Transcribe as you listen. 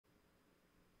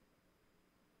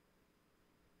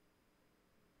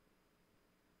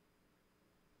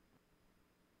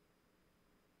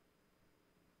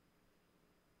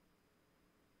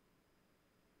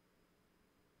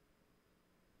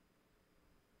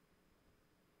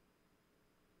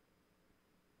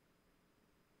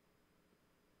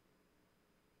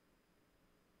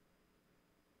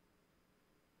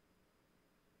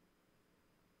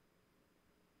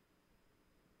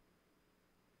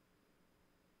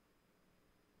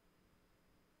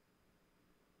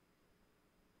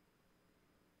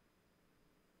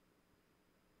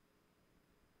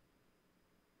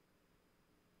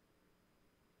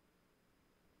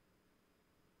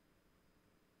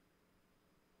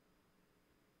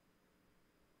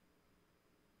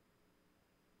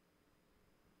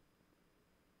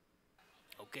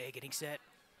Okay, getting set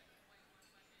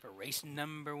for race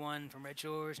number 1 from Red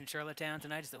Shores in Charlottetown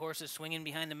tonight as the horses swinging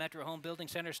behind the Metro Home Building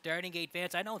Center starting gate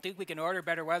fence. I don't think we can order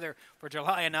better weather for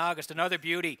July and August. Another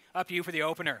beauty. Up to you for the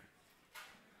opener.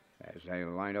 As they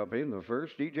line up in the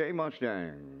first, DJ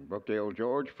Mustang, Brookdale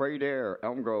George, Freight Air,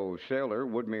 Elm Grove Sailor,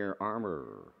 Woodmere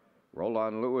Armor, Roll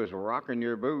On Lewis, Rockin'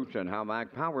 Your Boots, and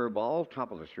Howmack Powerball,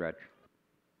 top of the stretch.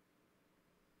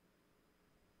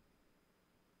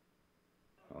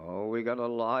 Oh, we got a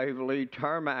lively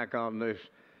tarmac on this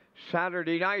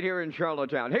Saturday night here in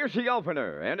Charlottetown. Here's the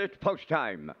opener, and it's post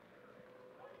time.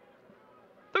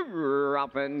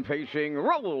 Up and pacing,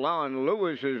 Roll On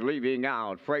Lewis is leaving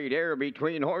out. Freight Air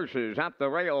between horses at the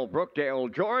rail.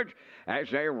 Brookdale George as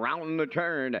they round the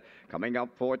turn. Coming up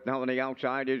fourth now on the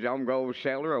outside is Elm Grove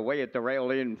Sailor. Away at the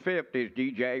rail in fifth is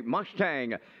DJ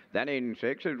Mustang. Then in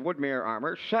sixth is Woodmere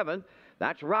Armor. Seventh,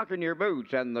 that's Rockin' Your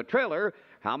Boots. And the trailer,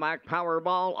 Howmack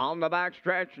Powerball on the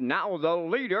backstretch. Now the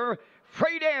leader,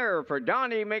 Freight Air for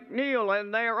Donnie McNeil,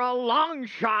 and they're a long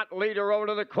shot leader over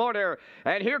to the quarter.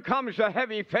 And here comes the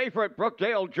heavy favorite,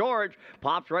 Brookdale George.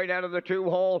 Pops right out of the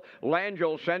 2-hole.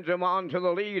 Langell sends him on to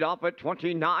the lead, off at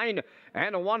 29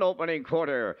 and a 1 opening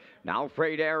quarter. Now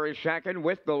Freight Air is second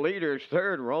with the leaders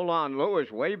third. Roll On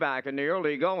Lewis way back in the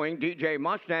early going. DJ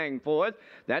Mustang fourth.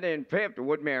 Then in fifth,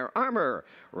 Woodmere Armor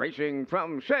racing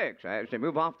from sixth as they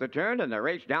move off the turn and they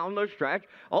race down the stretch.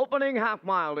 Opening half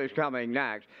mile is coming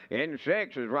next. In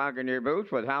sixth is Rockin' Your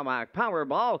Boots with Howmack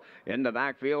Powerball in the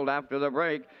backfield after the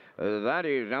break. That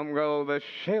is Elm Grove the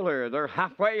Sailor. They're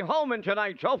halfway home in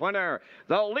tonight's opener.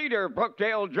 The leader,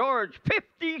 Brookdale George,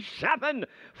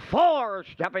 57-4,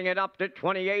 stepping it up to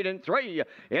 28-3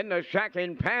 in the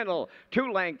second panel.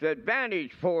 2-length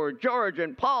advantage for George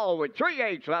and Paul with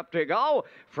 3/8 left to go.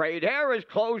 Freight Air is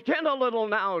closed in a little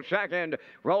now, second.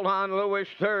 Roll On Lewis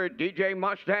third. DJ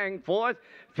Mustang fourth.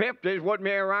 Fifth is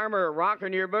Woodmere Armor,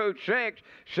 Rockin' Your Boots sixth.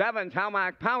 Seventh,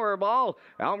 Howmack Powerball.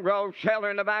 Elm Grove Sailor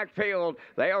in the backfield.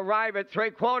 They arrive at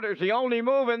 3/4. The only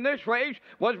move in this race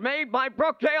was made by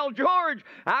Brookdale George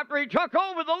after he took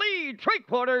over the lead.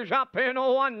 3/4 up in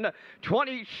 1.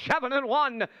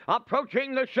 27-1.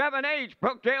 Approaching the 7/8.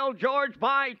 Brookdale George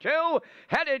by 2.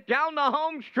 Headed down the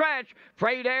home stretch.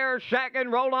 Freight Air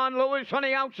second. Roll On Lewis on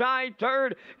the outside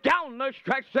third. Down the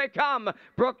stretch they come.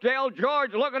 Brookdale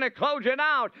George looking to close it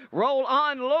out. Roll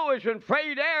On Lewis and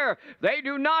Freight Air. They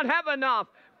do not have enough.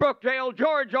 Brookdale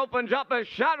George opens up a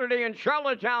Saturday in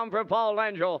Charlottetown for Paul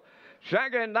Langell.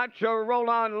 Second, that's a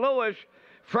Roll On Lewis.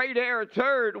 Freight Air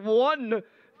third.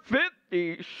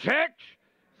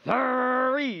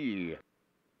 1:56.3.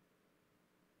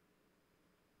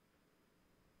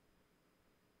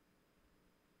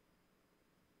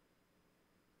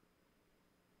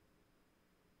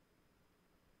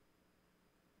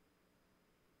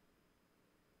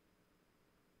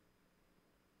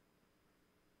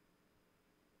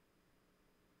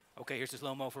 Okay, here's the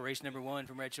slow-mo for race number 1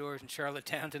 from Red Shores in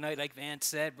Charlottetown tonight. Like Vance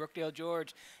said, Brookdale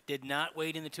George did not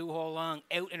wait in the 2-hole long.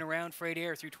 Out and around Freight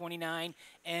Air through 29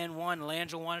 and 1.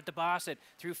 Langell wanted to boss it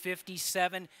through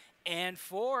 57 and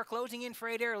 4. Closing in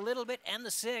Freight Air a little bit and the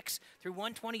 6 through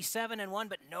 127 and 1,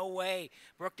 but no way.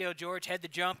 Brookdale George had the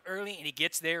jump early and he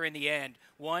gets there in the end.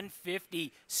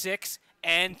 1:56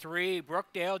 and 3.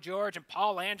 Brookdale George and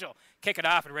Paul Langell kick it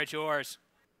off at Red Shores.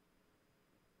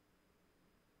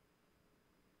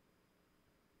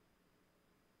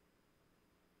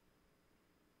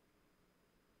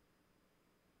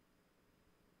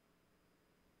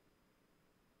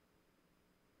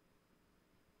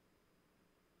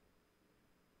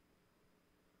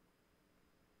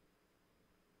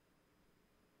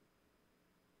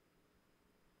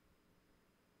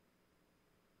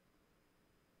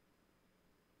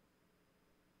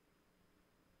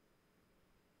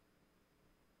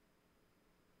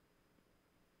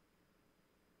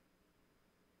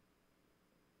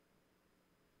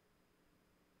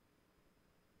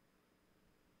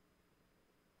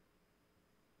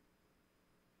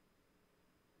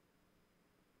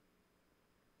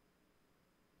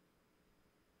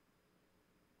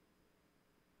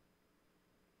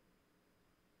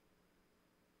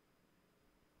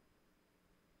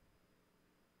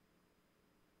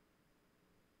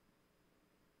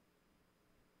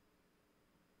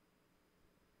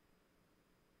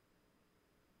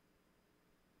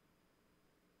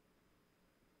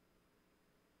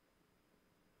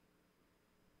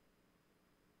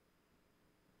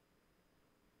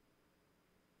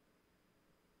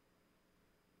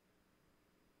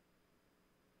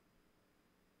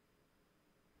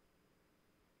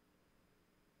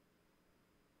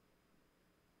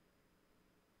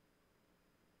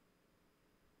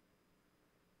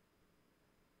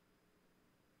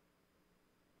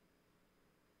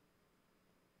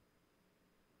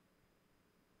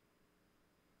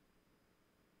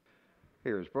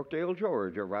 Here's Brookdale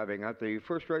George arriving at the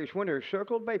first race winner's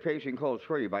circle by pacing colt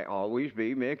 3 by Always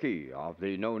Be Mickey. Off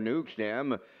the No Nukes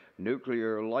dam,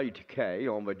 Nuclear Light K,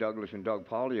 owned by Douglas and Doug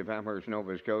Pauley of Amherst,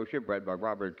 Nova Scotia, bred by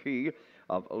Robert Key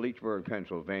of Leechburg,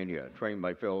 Pennsylvania. Trained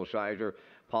by Phil Sizer,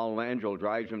 Paul Langell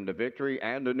drives him to victory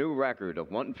and a new record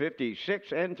of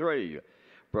 156 and 3.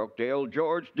 Brookdale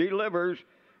George delivers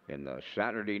in the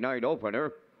Saturday night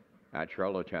opener at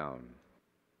Charlottetown.